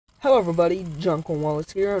Hello everybody, Jungle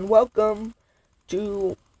Wallace here, and welcome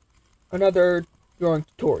to another drawing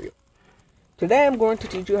tutorial. Today I'm going to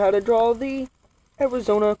teach you how to draw the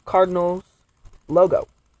Arizona Cardinals logo.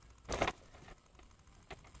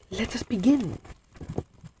 Let us begin.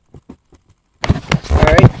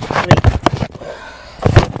 Alright,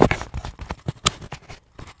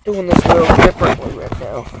 doing this a little differently right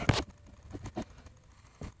now.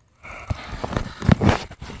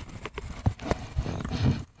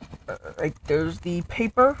 Alright, there's the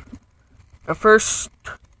paper. Now first,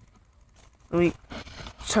 let me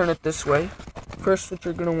turn it this way. First, what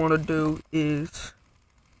you're going to want to do is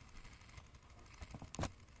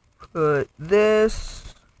put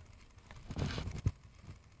this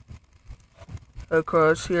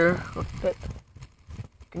across here. Okay.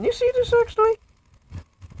 Can you see this actually?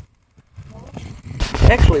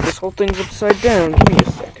 Actually, this whole thing's upside down. Give me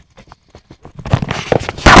a second.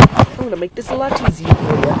 I'm going to make this a lot easier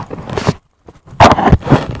for you.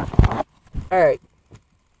 Alright.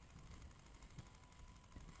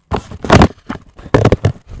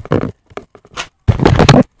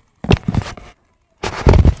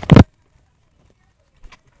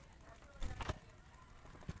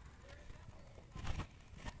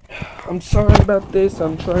 I'm sorry about this.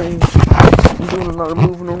 I'm doing a lot of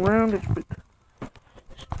moving around. But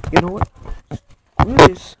you know what? Screw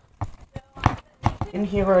this. In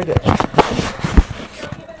here I go.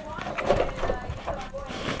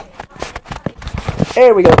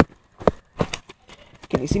 There we go.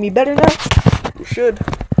 Can you see me better now? You should.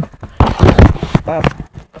 Wow.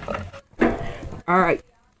 Alright.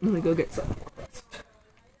 Let me go get some.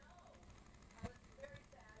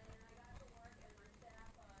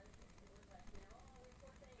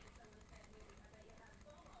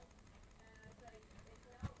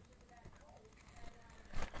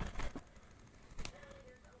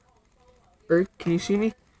 Can you see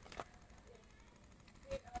me?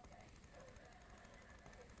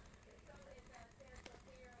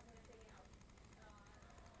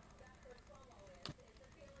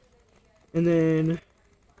 And then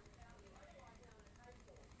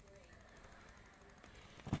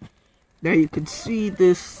now you can see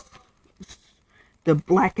this, the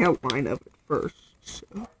black outline of it first.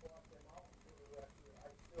 So.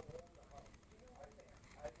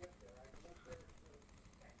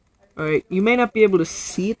 Alright, you may not be able to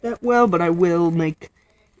see it that well, but I will make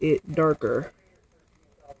it darker.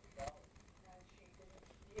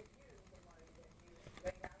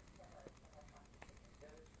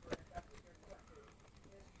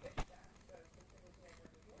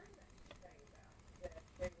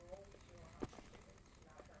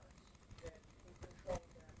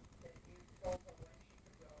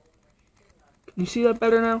 Can you see that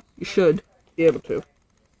better now? You should be able to.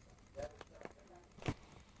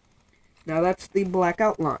 Now that's the black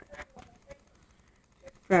outline.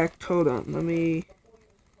 In fact, hold on, let me...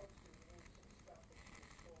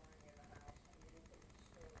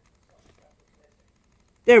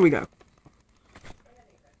 There we go.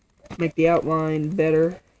 Make the outline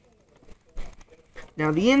better.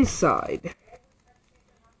 Now the inside.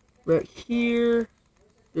 Right here,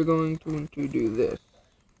 you're going to want to do this.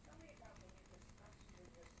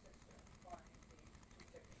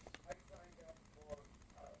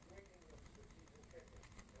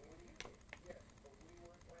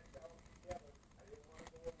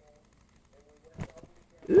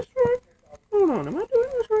 Is this right? Hold on, am I doing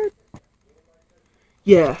this right?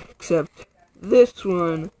 Yeah, except this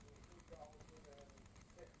one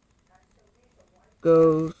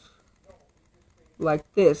goes like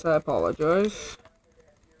this. I apologize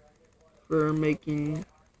for making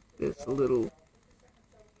this a little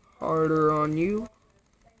harder on you.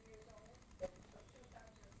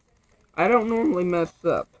 I don't normally mess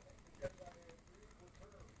up.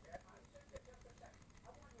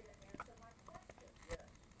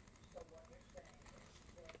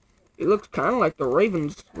 It looks kind of like the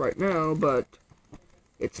Ravens right now, but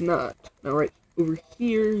it's not. Now right over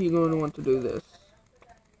here, you're going to want to do this.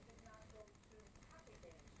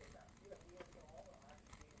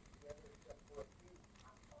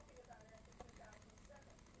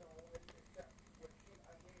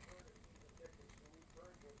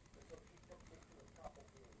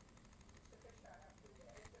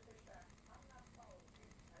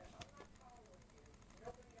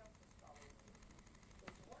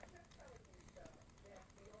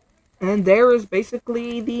 And there is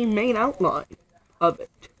basically the main outline of it.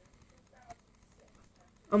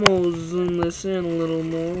 I'm going to zoom this in a little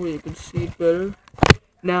more where you can see it better.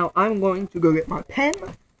 Now, I'm going to go get my pen,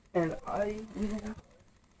 and I will...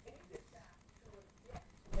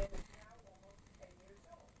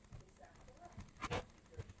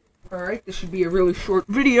 Alright, this should be a really short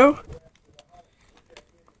video.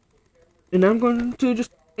 And I'm going to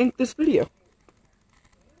just ink this video.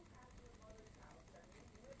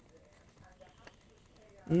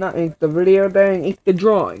 Not ink the video, dang, ink the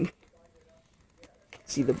drawing.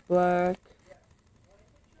 See the black.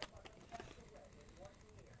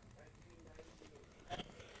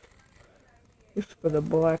 Just for the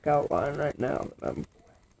black outline right now that I'm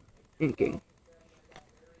inking.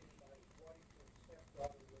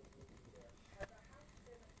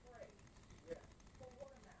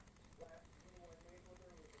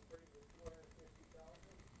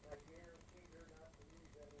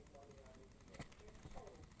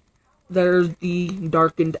 There's the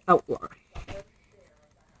darkened outline.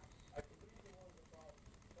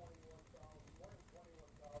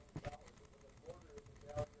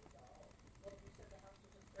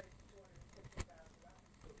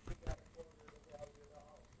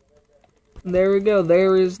 There we go.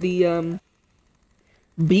 There is the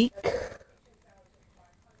beak.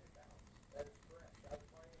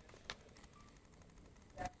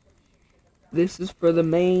 This is for the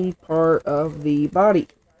main part of the body.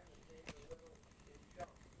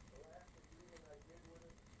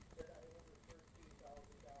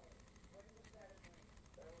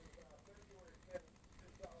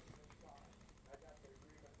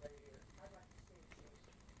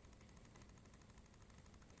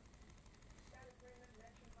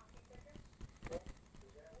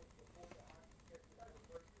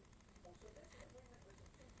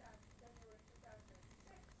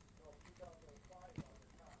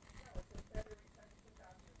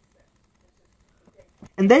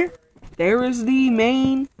 And there is the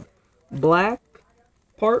main black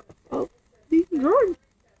part of the drawing.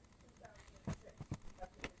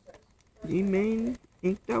 The main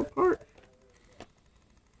inked out part.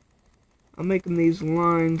 I'm making these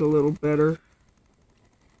lines a little better.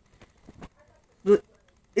 But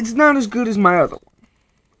it's not as good as my other one.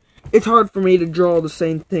 It's hard for me to draw the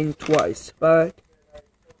same thing twice, but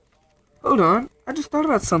hold on, I just thought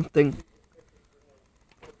about something.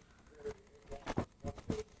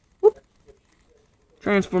 Whoop.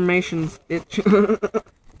 Transformation stitch.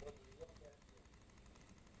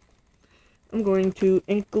 I'm going to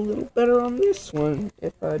ink a little better on this one,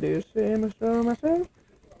 if I do say so myself.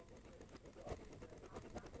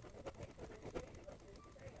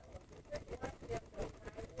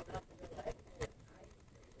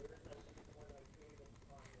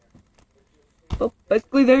 Well,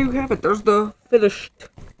 basically there you have it. There's the finished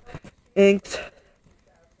inked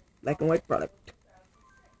black and white product.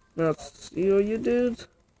 Now see all you dudes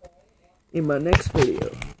in my next video.